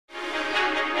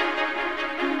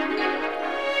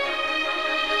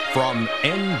From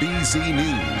NBC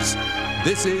News,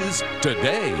 this is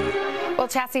Today. Well,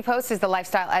 Chassie Post is the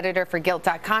lifestyle editor for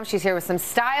Gilt.com. She's here with some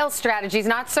style strategies,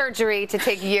 not surgery, to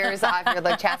take years off your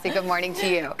look. Chassie, good morning to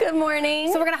you. Good morning.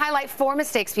 So we're going to highlight 4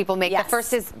 mistakes people make. Yes. The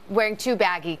first is wearing too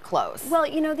baggy clothes. Well,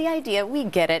 you know, the idea, we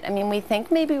get it. I mean, we think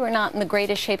maybe we're not in the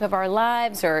greatest shape of our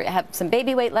lives or have some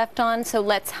baby weight left on, so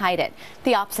let's hide it.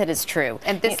 The opposite is true.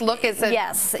 And this look is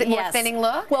a more thinning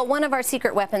look? Well, one of our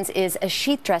secret weapons is a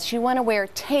sheath dress. You want to wear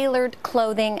tailored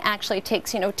clothing. Actually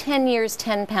takes, 10 years,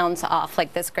 10 pounds off,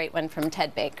 like this great one from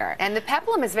Ted Baker. And the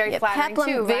peplum is very flattering peplum,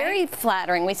 too, right? Very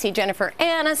flattering. We see Jennifer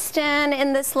Aniston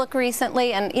in this look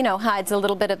recently, and hides a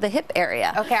little bit of the hip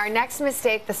area. Okay, our next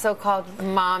mistake, the so-called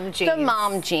mom jeans. The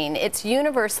mom jean. It's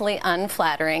universally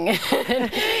unflattering,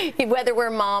 whether we're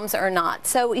moms or not.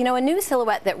 So, a new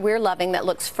silhouette that we're loving that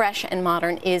looks fresh and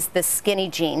modern is the skinny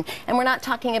jean. And we're not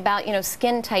talking about,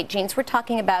 skin-tight jeans. We're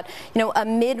talking about, a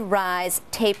mid-rise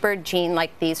tapered jean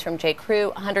like these from J.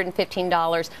 Crew,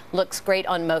 $115. Looks great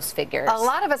on most figures. A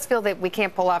lot of us feel that we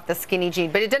can't pull off the skinny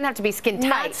jean, but it doesn't have to be skin-tight.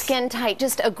 Not skin-tight,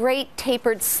 just a great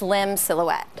tapered, slim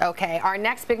silhouette. Okay, our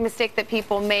next big mistake that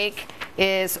people make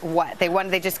is what?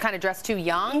 They just kind of dress too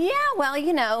young? Yeah, well,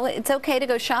 it's okay to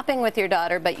go shopping with your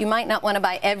daughter, but you might not want to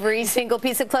buy every single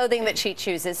piece of clothing that she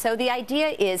chooses. So the idea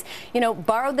is,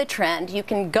 borrow the trend. You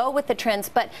can go with the trends,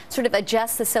 but sort of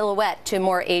adjust the silhouette to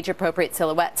more age-appropriate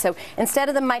silhouette. So instead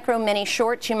of the micro mini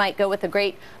shorts, you might go with a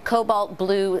great cobalt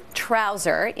blue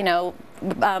trouser.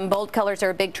 Bold colors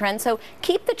are a big trend, so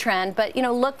keep the trend, but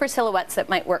look for silhouettes that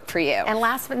might work for you. And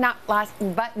last but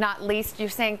not least, you're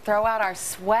saying throw out our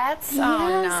sweats? Yes,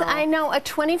 oh, no. I know, a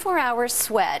 24-hour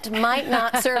sweat might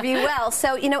not serve you well.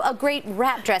 So, a great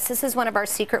wrap dress. This is one of our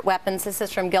secret weapons. This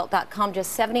is from Gilt.com,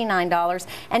 just $79,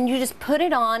 and you just put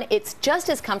it on. It's just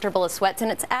as comfortable as sweats,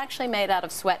 and it's actually made out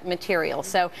of sweat material.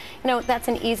 So, that's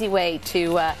an easy way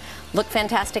to look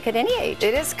fantastic at any age.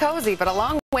 It is cozy, but a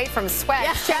long way from sweat.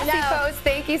 Yes, Chassie Post,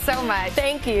 thank you so much.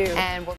 Thank you. And we'll